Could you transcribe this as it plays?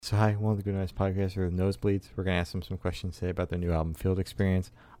So hi, welcome to the Good Nights Podcast for Nosebleeds. We're going to ask them some questions today about their new album, Field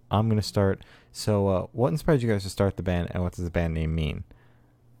Experience. I'm going to start. So what inspired you guys to start the band, and what does the band name mean?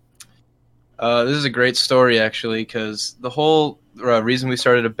 This is a great story, actually, because the whole reason we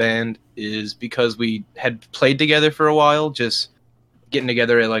started a band is because we had played together for a while, just getting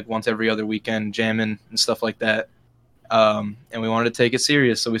together at like once every other weekend, jamming and stuff like that. And we wanted to take it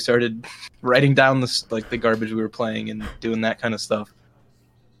serious, so we started writing down the garbage we were playing and doing that kind of stuff.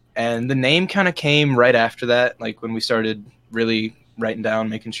 And the name kind of came right after that, like when we started really writing down,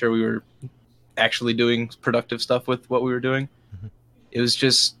 making sure we were actually doing productive stuff with what we were doing. Mm-hmm. It was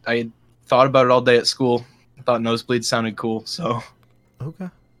just, I thought about it all day at school. I thought Nosebleed sounded cool, so Okay.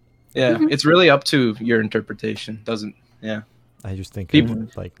 yeah, It's really up to your interpretation, yeah. I just think People-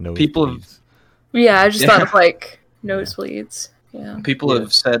 of like people Nosebleeds. Yeah, I just Yeah. thought of like nosebleeds. Yeah. People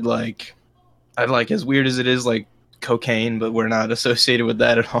have said like, I like, as weird as it is, like cocaine, but we're not associated with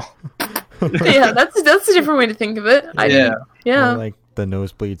that at all. Yeah, that's a different way to think of it. Yeah. Yeah. Or like the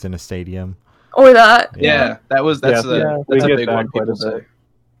nosebleeds in a stadium. Or that. Yeah, that's we a get big that one quite a people say. bit.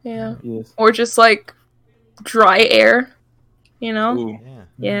 Yeah. Yes. Or just like dry air. You know? Ooh, Yeah.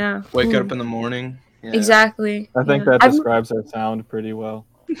 Yeah. wake Ooh. up in the morning. Yeah. Exactly. I think Yeah. that I'm- describes our sound pretty well.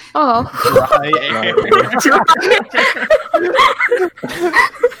 Oh. Dry air.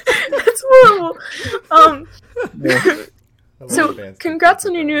 That's horrible. Yeah. So congrats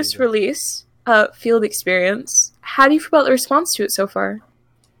on your newest release, Field Experience. How do you feel about the response to it so far?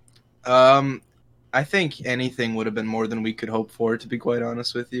 I think anything would have been more than we could hope for, to be quite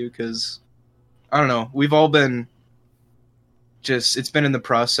honest with you, because, I don't know, we've all been it's been in the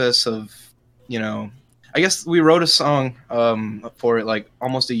process of, I guess we wrote a song for it like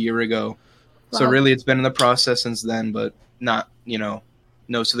almost a year ago. So Wow. really it's been in the process since then, but not,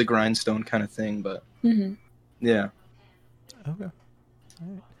 nose to the grindstone kind of thing, but Mm-hmm. yeah. Okay. All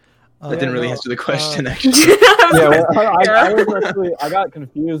right. That didn't really answer the question, actually. Yeah, well, I got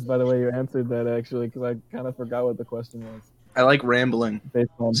confused by the way you answered that actually because I kind of forgot what the question was I like rambling.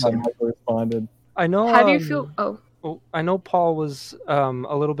 based on how Michael responded. I know. How do you feel? Oh. I know Paul was a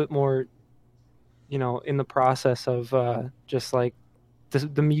little bit more, in the process of just like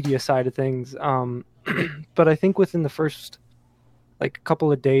the media side of things. But I think within the first like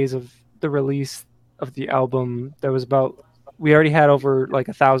couple of days of the release of the album, we already had over like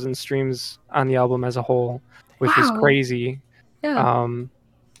 1,000 streams on the album as a whole, which was Wow. crazy. Yeah.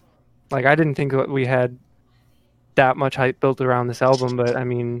 Like I didn't think that we had that much hype built around this album, but I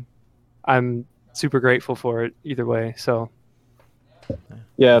mean, I'm super grateful for it either way. So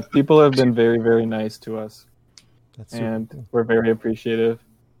Yeah, people have been very, very nice to us, That's super and cool. we're very appreciative.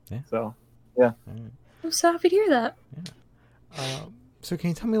 Yeah. So All right. I'm so happy to hear that. So can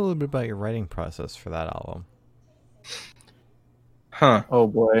you tell me a little bit about your writing process for that album? Huh. oh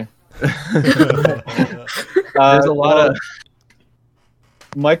boy, There's a lot of...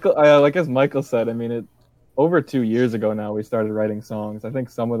 Michael, like as Michael said, I mean, over 2 years ago now we started writing songs. I think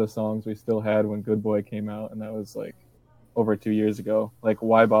some of the songs we still had when Good Boy came out, and that was like over 2 years ago. Like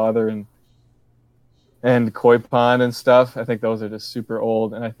Why Bother and Koi Pond and stuff. I think those are just super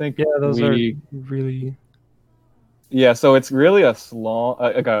old, and I think those are we really so it's really a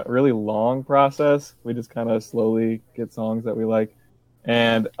really long process. We just kind of slowly get songs that we like,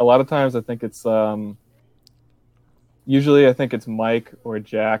 and a lot of times I think it's usually I think it's Mike or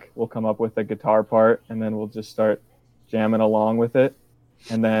Jack will come up with a guitar part, and then we'll just start jamming along with it,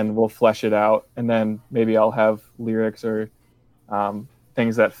 and then we'll flesh it out, and then maybe I'll have lyrics or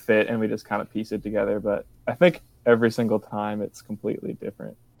things that fit, and we just kind of piece it together. But I think every single time it's completely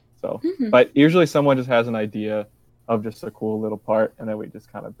different. So, Mhm. but usually someone just has an idea of just a cool little part, and then we just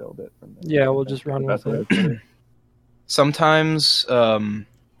kind of build it from there. Yeah, we'll just run That's with the best way to put it. Sometimes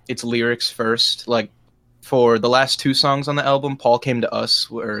it's lyrics first. Like for the last two songs on the album, Paul came to us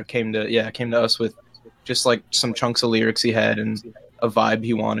with just like some chunks of lyrics he had and a vibe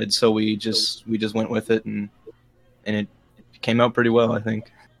he wanted. So we just went with it, and it came out pretty well, I think.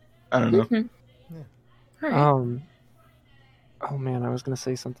 I don't know. Mhm. All right. Oh man, I was gonna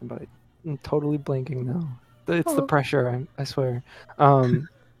say something, but I'm totally blanking now. It's the Oh. pressure, I swear.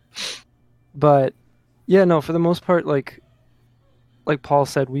 But yeah, no, for the most part, like Paul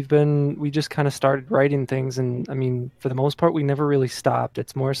said, we just kind of started writing things, and I mean, for the most part, we never really stopped.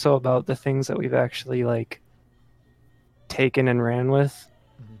 It's more so about the things that we've actually like taken and ran with,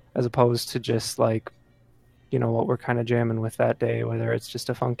 Mhm. as opposed to just like, what we're kind of jamming with that day, whether it's just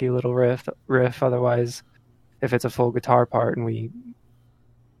a funky little riff. Otherwise, if it's a full guitar part and we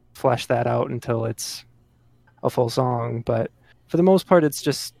flesh that out until it's a full song. But for the most part, it's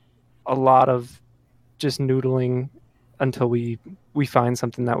just a lot of just noodling until we find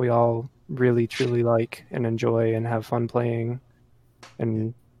something that we all really truly like and enjoy and have fun playing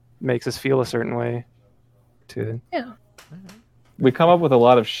and makes us feel a certain way. We come up with a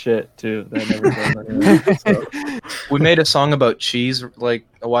lot of shit too that never goes anywhere. So. We made a song about cheese like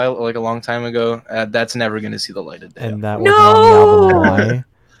a long time ago. That's never going to see the light of day. And that was on the album Why.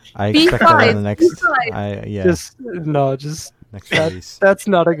 I expect that on the next. Next release. That's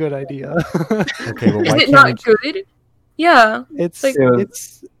not a good idea. Okay, but Is it not good? Yeah. It's Like-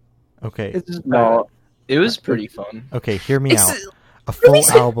 okay. It's just No, It was pretty fun. Okay, hear me It's- out. A full release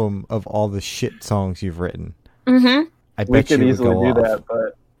it. album of all the shit songs you've written. Mm-hmm. I we bet you could it would easily go do off. that,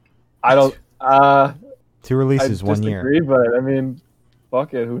 but I don't. 2 I releases 1 year. disagree, but I mean,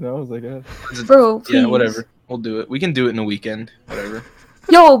 fuck it. Who knows? I guess. Bro, please. Yeah, whatever. We'll do it. We can do it in a weekend. Whatever.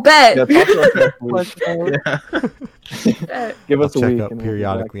 Yo, bet. Yeah, talk to us next week. Yeah. Bet. Give I'll us a check week. up and we'll get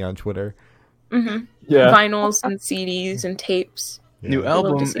periodically on Twitter. Mm-hmm. back. Yeah. Vinyls and CDs and tapes. New Yeah.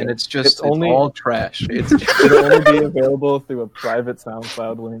 album, to see and it. it's just It's only- all trash. It's It'll only be available through a private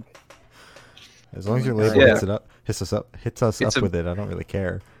SoundCloud link. As long as your label Yeah. hits us up It's a- with it, I don't really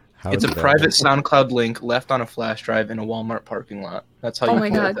care. How it's a available. private SoundCloud link left on a flash drive in a Walmart parking lot. That's how Oh you my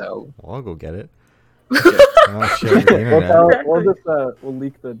can get God. the album. Well, I'll go get it. Okay. I'll share it with the internet. We'll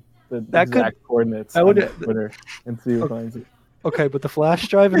leak the That exact coordinates that would- on Twitter and see who finds it. Okay, but the flash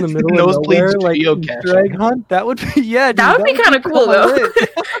drive in the middle of Nosebleeds nowhere, like geocaching. drag hunt, that would be dude, That would be kind of cool, though. lit.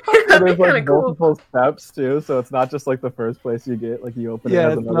 That'd There's be kind like of cool. multiple steps too, so it's not just like the first place you get. Like you open Yeah,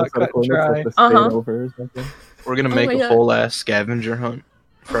 it as it's another not set of cut and coordinates, like the dry. state Uh-huh. over or something. We're gonna Oh make my a God. whole ass scavenger hunt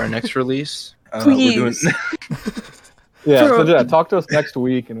for our next release. Please. Yeah, so Bro. yeah, talk to us next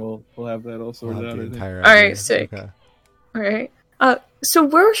week and we'll have that all We'll sorted have out. the I think. entire Alright, idea. sick. Okay. All right. So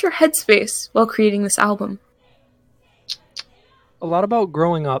where was your headspace while creating this album? A lot about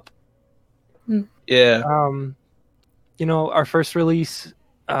growing up. Yeah. Our first release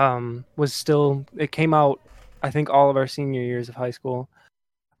was still, it came out, I think, all of our senior years of high school.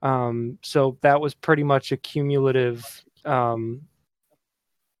 So that was pretty much a cumulative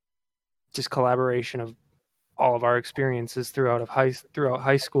just collaboration of all of our experiences throughout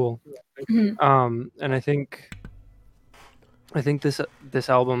high school. Mhm. And I think this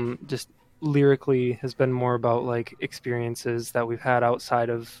album just lyrically has been more about like experiences that we've had outside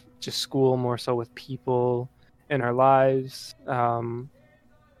of just school, more so with people in our lives,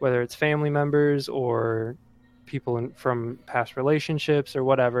 whether it's family members or people from past relationships or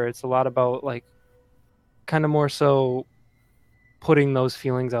whatever. It's a lot about like kind of more so putting those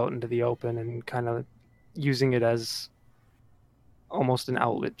feelings out into the open and kind of using it as almost an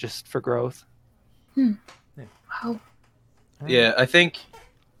outlet just for growth. Wow. Yeah, I think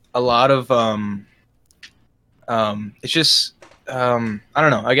a lot of it's just I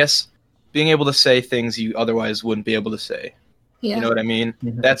don't know. I guess being able to say things you otherwise wouldn't be able to say. Yeah. You know what I mean?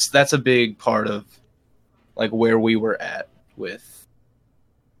 Mhm. That's a big part of like where we were at with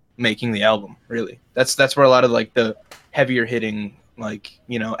making the album. Really, that's where a lot of like the heavier hitting, like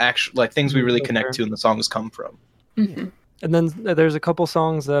actual like things we really For connect sure. to in the songs come from. Mhm. And then there's a couple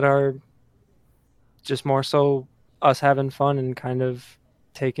songs that are just more so us having fun and kind of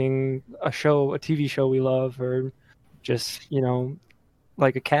taking a TV show we love, or just,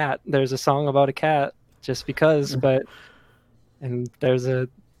 like a cat. There's a song about a cat just because, and there's a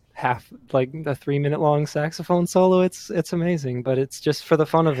 3-minute long saxophone solo. It's amazing, but it's just for the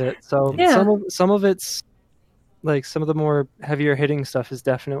fun of it. So Yeah. some of it's like some of the more heavier hitting stuff is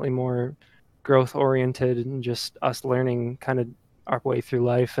definitely more growth oriented and just us learning kind of our way through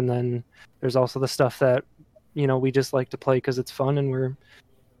life. And then there's also the stuff that we just like to play because it's fun, and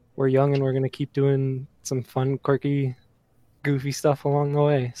we're young and we're going to keep doing some fun, quirky, goofy stuff along the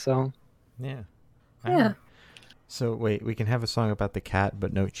way. So Yeah. Yeah. Alright. So wait, we can have a song about the cat,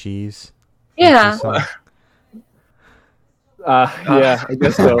 but no cheese. Yeah. Cheese song? Yeah, I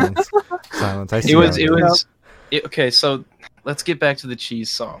guess so. Silence. I see It was how it is. was okay. So let's get back to the cheese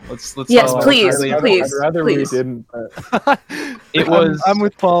song. Let's Yes, talk please, about please. I'd rather please. we didn't. But It was I'm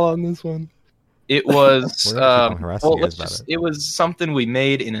with Paul on this one. It was We're gonna keep on harassing you guys let's about just, it. it was something we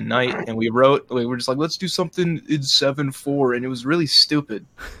made in a night, and we were just like, let's do something in 7/4, and it was really stupid.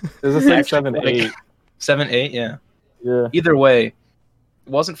 there's a 6, Actually, 7, like, 8. 7/8, yeah. Yeah. Either way, it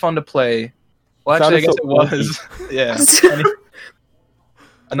wasn't fun to play. Well, actually, I Sounded guess so it was. Yeah.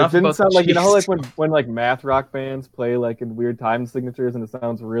 Enough it didn't about sound the like how cheese. like when like math rock bands play like in weird time signatures and it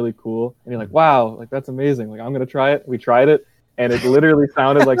sounds really cool and you're like, wow, like that's amazing, like I'm gonna try it. We tried it and it literally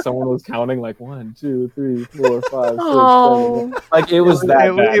sounded like someone was counting like 1, 2, 3, 4, 5, 6, 7. Oh. Like it was that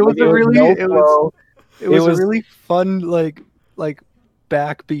It- bad. it was Like, a really- no it was- flow. It was, was- a really fun like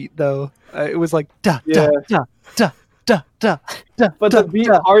backbeat though. It was like da Yeah. da da da da, But the beat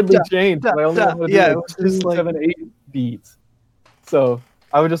hardly changed. I only know how to do yeah, like it was 2, just like 7, 8 beats. So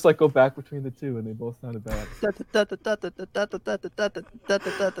I would just like go back between the two, and they both sounded bad.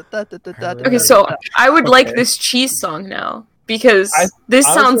 Okay, so I would like Okay. this cheese song now because I- this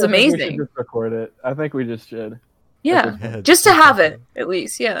sounds Honestly, I think we should amazing. just record it. I think we just should. Yeah, Yeah, just to have it at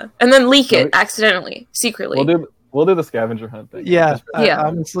least. Yeah, and then leak it Right. accidentally, secretly. We'll do the scavenger hunt thing. yeah, Just- Yeah.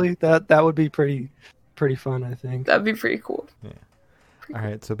 honestly, that would be pretty fun, I think. That'd be pretty cool. All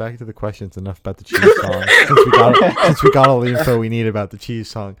right, so back to the questions. Enough about the cheese song. Since we got all the info we need about the cheese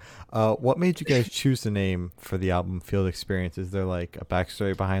song, what made you guys choose the name for the album Field Experience? Is there like a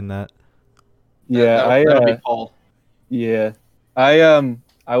backstory behind that? Yeah, That'll be Paul. Yeah,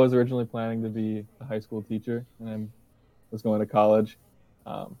 I was originally planning to be a high school teacher, and I was going to college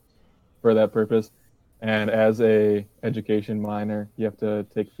for that purpose. And as a education minor, you have to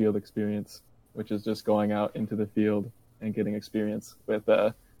take field experience, which is just going out into the field and getting experience with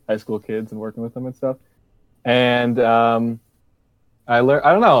high school kids and working with them and stuff. And I learned.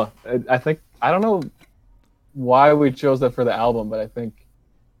 I don't know. I don't know why we chose that for the album, but I think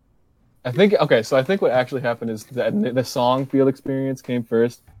okay. So I think what actually happened is that the song "Field Experience" came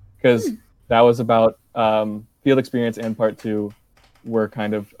first because that was about field experience, and part 2 were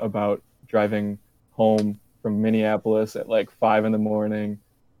kind of about driving home from Minneapolis at like 5 a.m.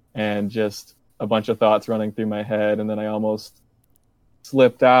 and just a bunch of thoughts running through my head, and then I almost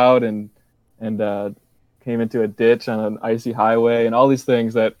slipped out and came into a ditch on an icy highway, and all these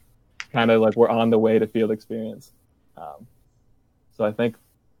things that kind of like were on the way to field experience. So I think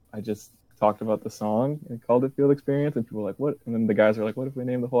I just talked about the song and called it Field Experience, and people were like, "What?" And then the guys were like, "What if we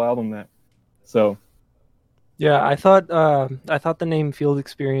named the whole album that?" So Yeah, I thought the name Field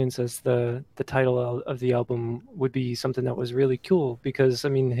Experience as the title of the album would be something that was really cool because I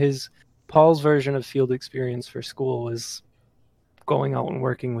mean Paul's version of Field Experience for school is going out and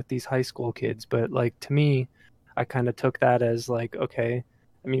working with these high school kids, but like to me, I kind of took that as like, okay,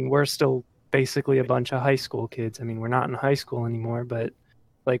 I mean we're still basically a bunch of high school kids. I mean we're not in high school anymore, but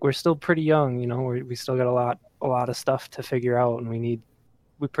like we're still pretty young, you know. We still got a lot of stuff to figure out, and we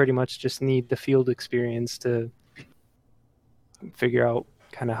pretty much just need the field experience to figure out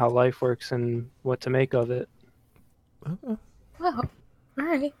kind of how life works and what to make of it. Okay. Wow. All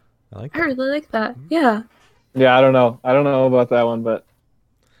right. I like I that. really like that. Yeah. yeah, I don't know about that one, but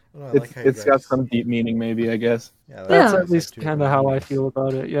Well, I like how you it's got guys- some deep meaning, maybe, I guess. Yeah, That's Yeah. at least kind of how I feel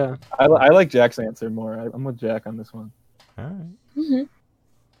about it. Yeah. I like Jack's answer more. I'm with Jack on this one. All right. Mm-hmm.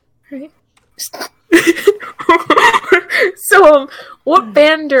 Right. So, what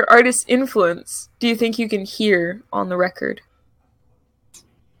band or artist influence do you think you can hear on the record?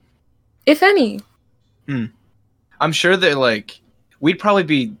 If any. I'm sure that like we'd probably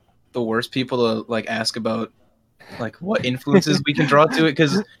be the worst people to like ask about like what influences we can draw to it,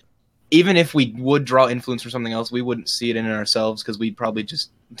 because even if we would draw influence from something else, we wouldn't see it in ourselves because we'd probably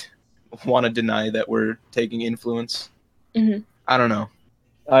just want to deny that we're taking influence. Mhm. I don't know.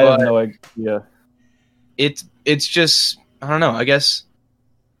 I have But- no idea. It's just I don't know. I guess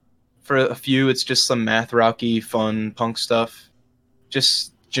for a few, it's just some math rocky, fun punk stuff.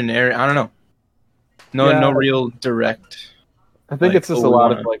 Just generic. I don't know. No, Yeah. no real direct. I think Like, it's just oh, a lot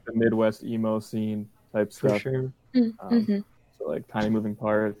we of wanna- like the Midwest emo scene type For stuff. sure. Mm-hmm. So like Tiny Moving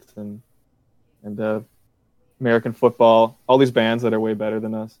Parts and American Football, all these bands that are way better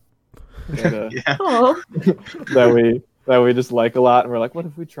than us. That, Yeah. Oh. that we just like a lot, and we're like, what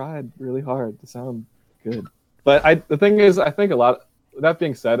if we tried really hard to sound good? But the thing is, I think a lot. That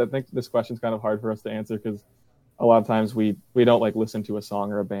being said, I think this question's kind of hard for us to answer because a lot of times we don't like listen to a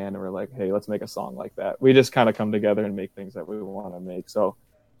song or a band and we're like, hey, let's make a song like that. We just kind of come together and make things that we want to make. So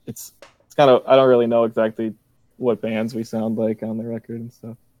it's kind of, I don't really know exactly what bands we sound like on the record and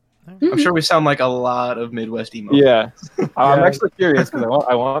stuff. I'm sure we sound like a lot of Midwest emo. Yeah, I'm Yeah. actually curious because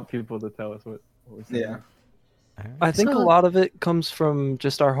I want people to tell us what we sound Yeah. like. All right. I think a So- lot of it comes from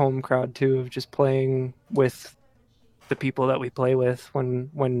just our home crowd too, of just playing with the people that we play with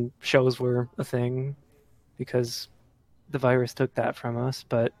when shows were a thing, because the virus took that from us.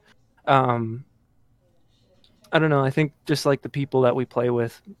 But I don't know. I think just like the people that we play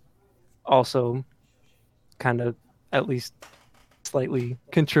with also kind of at least slightly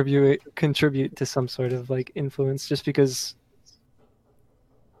contribute to some sort of like influence, just because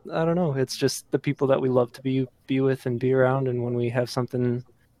I don't know, it's just the people that we love to be with and be around, and when we have something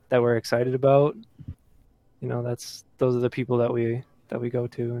that we're excited about, you know, those are the people that we go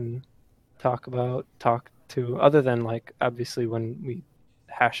to and talk to, other than like obviously when we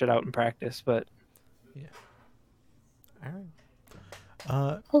hash it out in practice. But All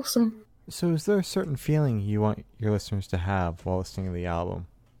right. Wholesome. So is there a certain feeling you want your listeners to have while listening to the album?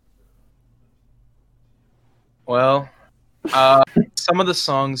 Well, some of the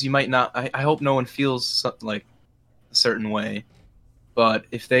songs you might not. I hope no one feels like a certain way, but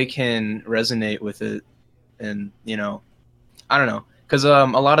if they can resonate with it, and I don't know, because a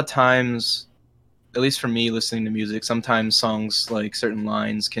lot of times, at least for me, listening to music, sometimes songs like certain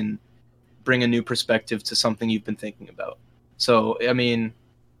lines can bring a new perspective to something you've been thinking about. So I mean,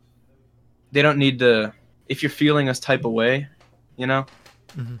 they don't need to. If you're feeling a type of way,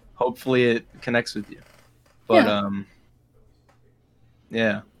 hopefully it connects with you. But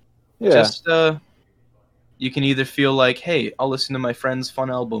yeah. Just you can either feel like, hey, I'll listen to my friend's fun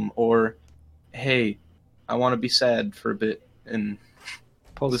album, or hey, I want to be sad for a bit and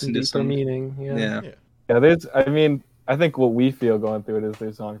listen to some meaning. Yeah. There's. I mean, I think what we feel going through it is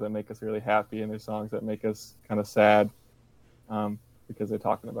there's songs that make us really happy, and there's songs that make us kind of sad, because they're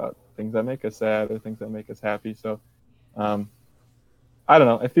talking about things that make us sad or things that make us happy. So, I don't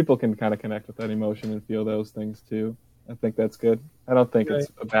know, if people can kind of connect with that emotion and feel those things too, I think that's good. I don't think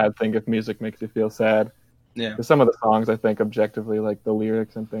it's a bad thing if music makes you feel sad. Yeah. Because some of the songs, I think, objectively, like the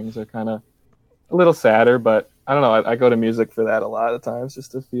lyrics and things, are kind of a little sadder. But I don't know. I go to music for that a lot of times,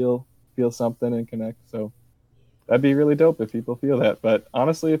 just to feel something and connect. So that'd be really dope if people feel that. But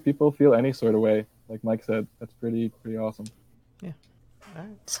honestly, if people feel any sort of way, like Mike said, that's pretty awesome. Yeah. All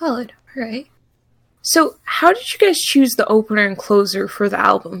right. Solid. All right. So, how did you guys choose the opener and closer for the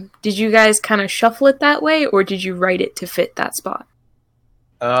album? Did you guys kind of shuffle it that way, or did you write it to fit that spot?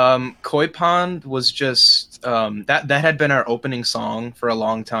 Koi Pond was just that had been our opening song for a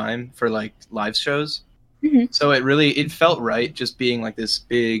long time for like live shows. Mm-hmm. So it felt right, just being like this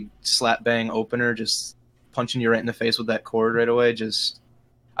big slap bang opener, just punching you right in the face with that chord right away.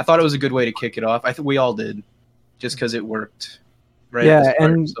 I thought it was a good way to kick it off. I think we all did, just because it worked right. Yeah,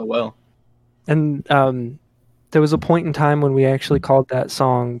 and so well. And there was a point in time when we actually called that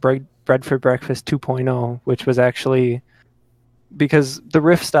song Bread for Breakfast 2.0, which was actually because the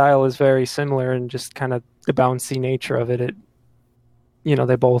riff style is very similar and just kind of the bouncy nature of it.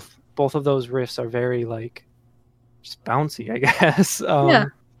 They both of those riffs are very like just bouncy, I guess. Yeah.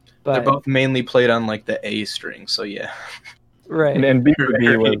 But they're both mainly played on like the A string, so yeah. Right. And B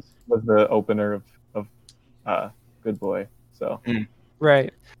was the opener of Good Boy. So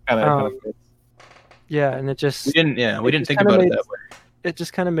right. Kind of fits. Yeah, and it just we didn't think about it that way. It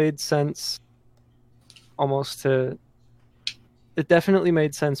just kind of made sense, almost to. It definitely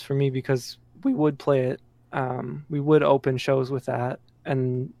made sense for me because we would play it. We would open shows with that,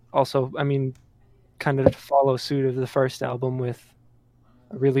 and also, I mean, kind of follow suit of the first album with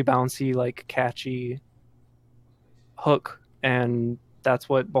a really bouncy, like catchy hook, and that's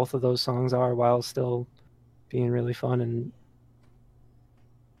what both of those songs are, while still being really fun and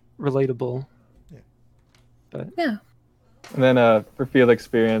relatable. But yeah. And then for Field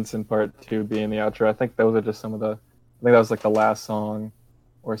Experience and part 2 being the outro, I think those are just some of the. I think that was like the last song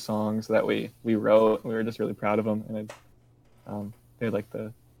or songs that we wrote. We were just really proud of them, and they're like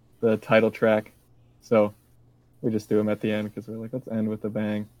the title track. So we just do them at the end because we're like, let's end with a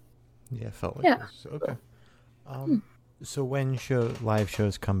bang. Yeah, it felt like this. Okay. So when live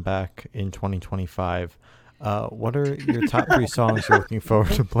shows come back in 2025, what are your top 3 songs you're looking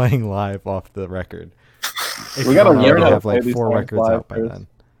forward to playing live off the record? We gotta learn how to have play like these 4 songs records live out by first. then.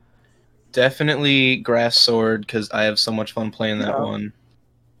 Definitely Grass Sword, because I have so much fun playing that one.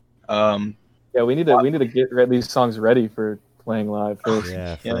 Yeah, we need to get these songs ready for playing live first.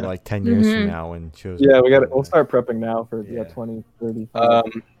 Yeah, for like 10 years from now when shows. Yeah, we'll start prepping now for 20, 30.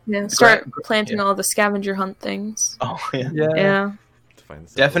 Yeah, start planting all the scavenger hunt things. Oh yeah. Yeah.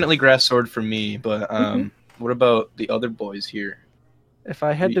 Definitely Grass Sword for me, but what about the other boys here? If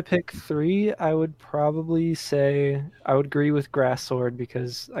I had to pick 3, I would probably say I would agree with Grass Sword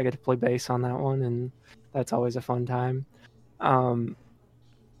because I get to play bass on that one, and that's always a fun time.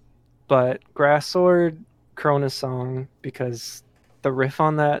 But Grass Sword, Krona's song, because the riff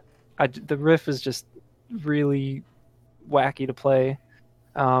on that, the riff is just really wacky to play,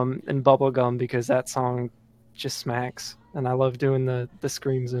 and Bubblegum because that song just smacks, and I love doing the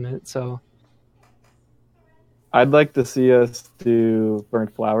screams in it. So I'd like to see us do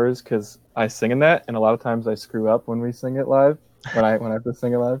Burnt Flowers because I sing in that, and a lot of times I screw up when we sing it live. When I have to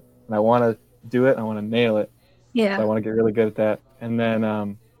sing it live, and I want to do it, I want to nail it. Yeah. So I want to get really good at that. And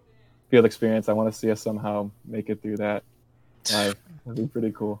then Field Experience, I want to see us somehow make it through that live. That'd be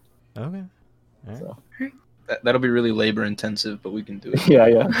pretty cool. Okay. All right. So. That'll be really labor intensive, but we can do it. Yeah.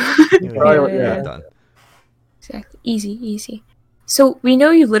 Yeah. Done. Exactly. Easy. So we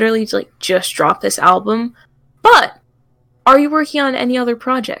know you literally just dropped this album, but are you working on any other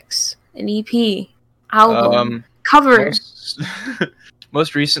projects? an EP, album, cover.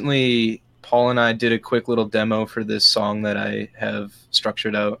 Most recently, Paul and I did a quick little demo for this song that I have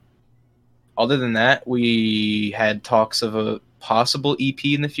structured out. Other than that, we had talks of a possible EP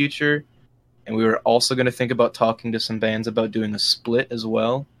in the future, and we were also going to think about talking to some bands about doing a split as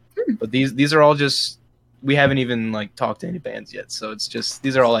well. But these are all just, we haven't even like talked to any bands yet, so it's just,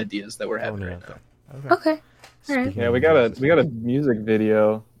 these are all ideas that we're having right now. Okay. All right. Yeah, we got a music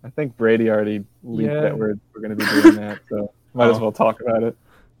video. I think Brady already leaked that we're going to be doing that, so might as well talk about it.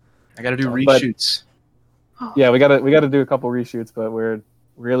 I got to do reshoots. Yeah, we got to do a couple reshoots, but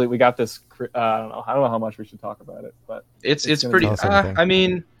we got this. I don't know how much we should talk about it, but it's pretty. I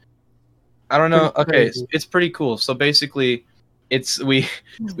mean, I don't know. Okay, it's pretty cool. So basically, we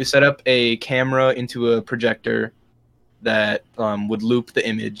set up a camera into a projector that would loop the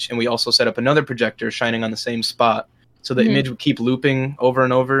image, and we also set up another projector shining on the same spot, so the image would keep looping over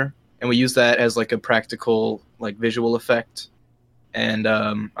and over, and we use that as like a practical like visual effect. And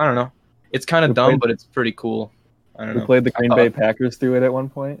I don't know, it's kind of dumb, but it's pretty cool. I don't know. We played the Green Bay Packers through it at one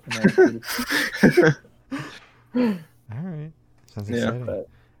point. And All right, sounds exciting. But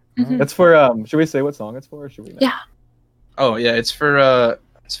that's for. Should we say what song it's for? Or should we? Not? Yeah. Oh yeah, it's for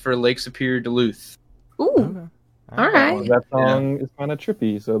Lake Superior Duluth. Ooh. Okay. All right. Well, that song is kind of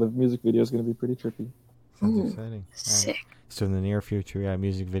trippy, so the music video is going to be pretty trippy. Sounds exciting. All Sick. right. So in the near future, we got a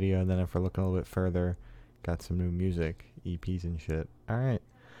music video, and then if we're looking a little bit further, got some new music, EPs and shit. All right.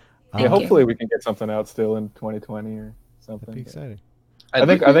 Yeah, hopefully we can get something out still in 2020 or something. That'd be exciting. I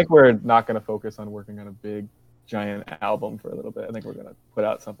think we're not going to focus on working on a big, giant album for a little bit. I think we're going to put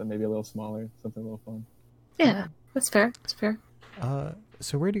out something maybe a little smaller, something a little fun. Yeah, that's fair. That's fair.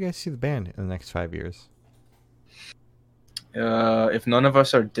 So where do you guys see the band in the next 5 years? If none of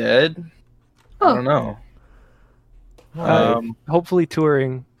us are dead, I don't know. Hopefully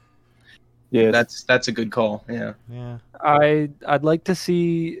touring. Yeah, that's a good call. Yeah. Yeah. I'd like to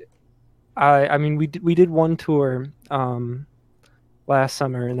see. I mean, we did one tour last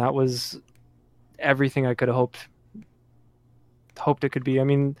summer, and that was everything I could have hoped it could be. I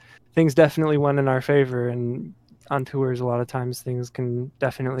mean, things definitely went in our favor, and on tours, a lot of times things can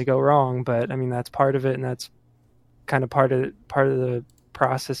definitely go wrong. But I mean, that's part of it, and that's kind of part of the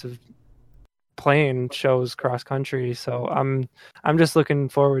process of playing shows cross country. So I'm just looking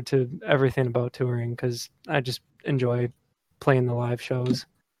forward to everything about touring, because I just enjoy playing the live shows.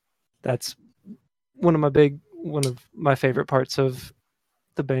 That's one of my favorite parts of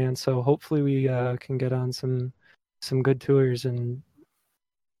the band. So hopefully we can get on some good tours and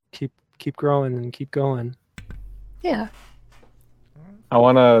keep growing and keep going. Yeah. I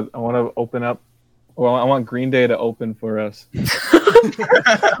wanna open up. Well, I want Green Day to open for us.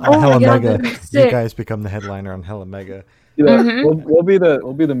 Oh Hella my God, Mega. that'd be You sick. guys become the headliner on Hella Mega. We'll be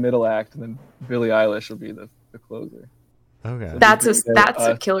the middle act, and then Billie Eilish will be the closer. Okay. That's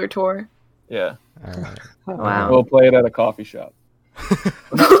a killer tour. Yeah. All right. Wow. We'll play it at a coffee shop.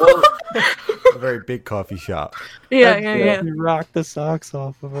 A very big coffee shop. Yeah. You rock the socks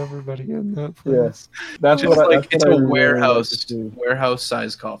off of everybody in that Yes, that's Just what like it's I a really like to see. warehouse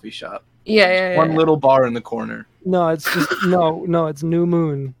size coffee shop. Yeah. One little bar in the corner. No, it's just no. It's New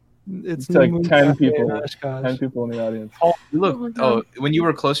Moon. It's New like Moon 10 Cafe in people. Oshkosh. 10 people in the audience. Paul, you look. Oh my God. When you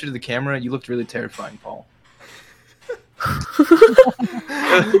were closer to the camera, you looked really terrifying, Paul.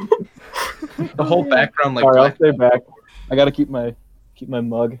 The whole background, like, All right, I'll black. stay back. I gotta keep my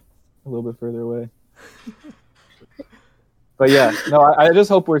mug a little bit further away. But yeah, no, I just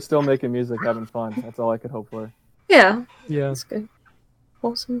hope we're still making music, having fun. That's all I could hope for. Yeah. Yeah. That's good.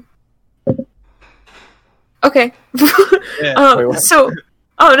 Awesome. Okay. Yeah. Wait, what? So,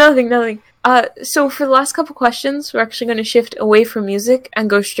 nothing. So for the last couple questions, we're actually going to shift away from music and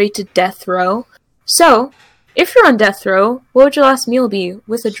go straight to death row. So, if you're on death row, what would your last meal be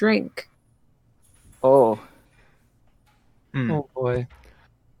with a drink? Oh, Oh boy.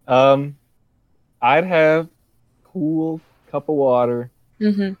 I'd have cool cup of water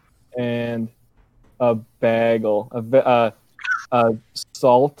Mm-hmm. and a bagel, a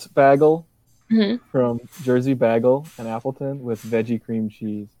salt bagel Mm-hmm. from Jersey Bagel and Appleton with veggie cream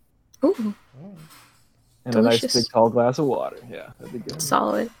cheese Ooh, and a nice Delicious. big tall glass of water. Yeah, that'd be good.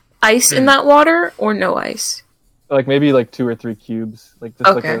 solid. Ice in that water or no ice? Like maybe like 2 or 3 cubes, like just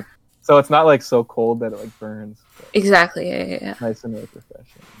like Okay. so it's not like so cold that it like burns. But Exactly. Yeah. nice and like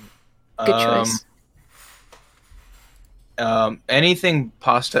refreshing. Good choice. Anything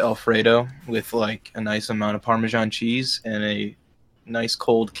pasta Alfredo with like a nice amount of Parmesan cheese and a nice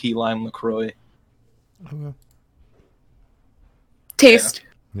cold key lime LaCroix. Okay. Taste.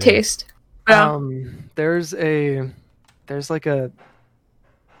 Yeah. Taste. Yeah. There's like a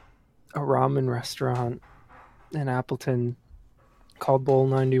a ramen restaurant in Appleton called Bowl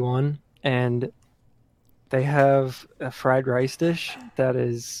 91, and they have a fried rice dish that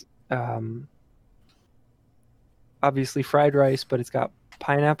is obviously fried rice, but it's got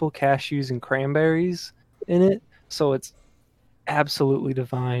pineapple, cashews, and cranberries in it, so it's absolutely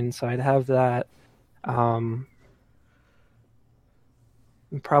divine. So I'd have that. And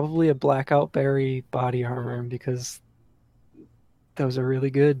probably a blackout berry body armor, because those are really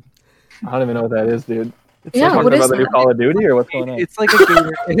good. I don't even know what that is, dude. It's Yeah, like what Talking is about the new that? Call of Duty or what's going on? It's like a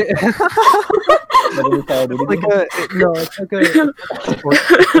gator. The new Call of Duty like game? it's like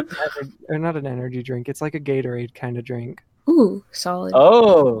or not an energy drink. It's like a Gatorade kind of drink. Ooh, solid.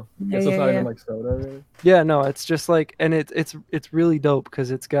 Oh, Yeah, guess it's yeah, not yeah. even like soda, really. Yeah, no, it's just like, and it's really dope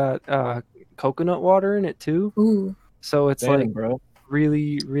because it's got coconut water in it too. Ooh, So it's Damn, like bro.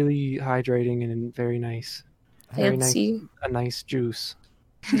 really, really hydrating and very nice. Very nice, fancy. a nice juice.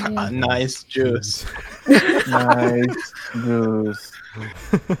 Yeah. Nice juice. Nice juice.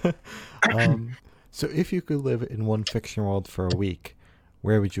 So if you could live in one fiction world for a week,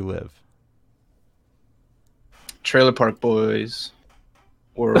 where would you live? Trailer Park Boys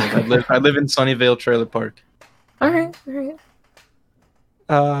world. I live in Sunnyvale Trailer Park. All right, all right.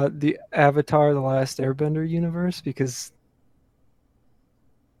 The Avatar: The Last Airbender universe, because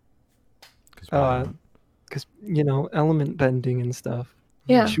 'Cause why not? you know, element bending and stuff.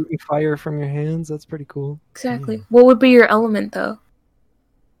 Yeah, Shooting fire from your hands, that's pretty cool. exactly. What would be your element, though?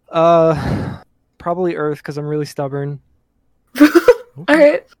 Probably Earth, because I'm really stubborn. All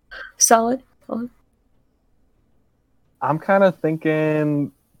right, solid. I'm kind of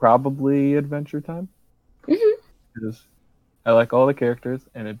thinking probably Adventure Time. Mhm. Because I like all the characters,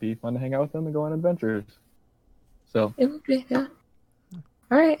 and it'd be fun to hang out with them and go on adventures. So, It would be, yeah.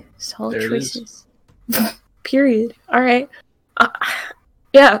 All right, solid There it is. choices. Period. All right.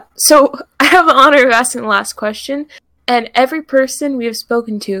 Yeah. So I have the honor of asking the last question, and every person we have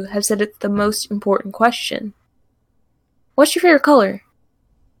spoken to have said it's the most important question. What's your favorite color?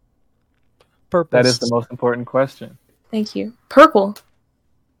 Purple. that is the most important question. Thank you. Purple.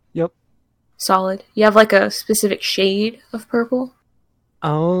 Yep. Solid. You have like a specific shade of purple?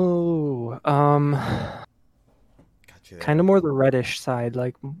 Oh, Got you there. kind of more the reddish side,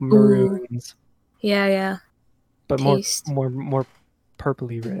 like maroons, Yeah. but Taste. more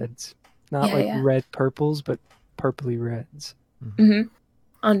purpley reds. Not Yeah, like yeah. red purples, but purpley reds. Mm-hmm.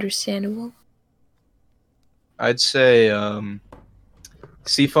 Understandable. I'd say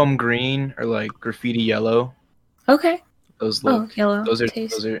seafoam green or like graffiti yellow. Okay. Those Oh, look. yellow. Those are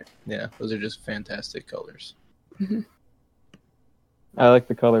taste. those are just fantastic colors. I like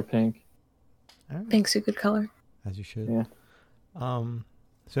the color pink. All right. Pink's a good color. As you should. Yeah. So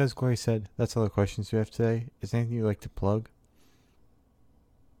as Glory said, that's all the questions we have today. Is there anything you'd like to plug?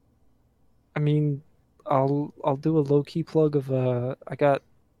 I mean, I'll do a low key plug of I got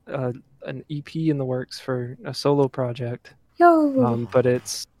an EP in the works for a solo project. Yo. But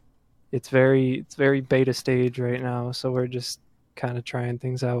it's very beta stage right now, so we're just kind of trying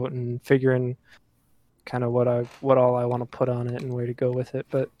things out and figuring kind of what all I want to put on it and where to go with it.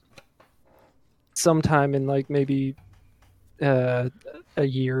 But sometime in like maybe a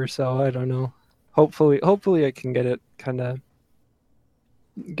year or so, I don't know. Hopefully I can get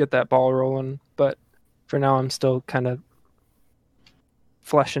that ball rolling. But for now, I'm still kind of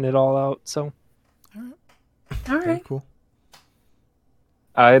fleshing it all out. So All Very right. cool.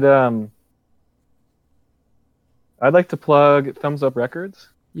 I'd like to plug Thumbs Up Records. 'Cause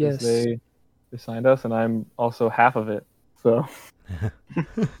yes, They signed us, and I'm also half of it. So,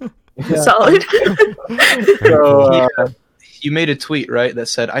 Yeah. Solid. so You made a tweet, right, that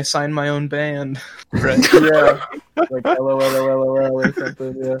said, "I signed my own band." Right. yeah, like LOL or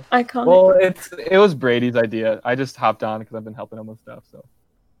something. Yeah. Iconic. Well, it was Brady's idea. I just hopped on because I've been helping him with stuff. So,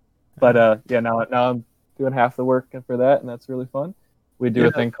 but yeah, now I'm doing half the work for that, and that's really fun. We do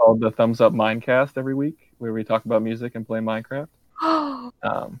a thing called the Thumbs Up Mindcast every week, where we talk about music and play Minecraft.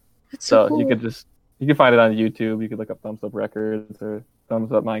 That's So cool. you can find it on YouTube. You could look up Thumbs Up Records or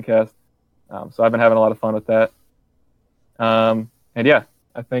Thumbs Up Mindcast. So I've been having a lot of fun with that. And yeah,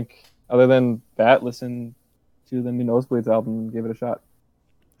 I think other than that, listen to the new Nosebleeds album and give it a shot.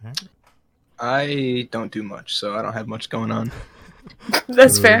 I don't do much, so I don't have much going on.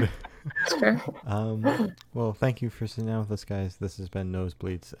 That's Rude. fair. That's fair. Well, thank you for sitting down with us, guys. This has been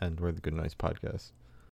Nosebleeds, and we're the Good Noise Podcast.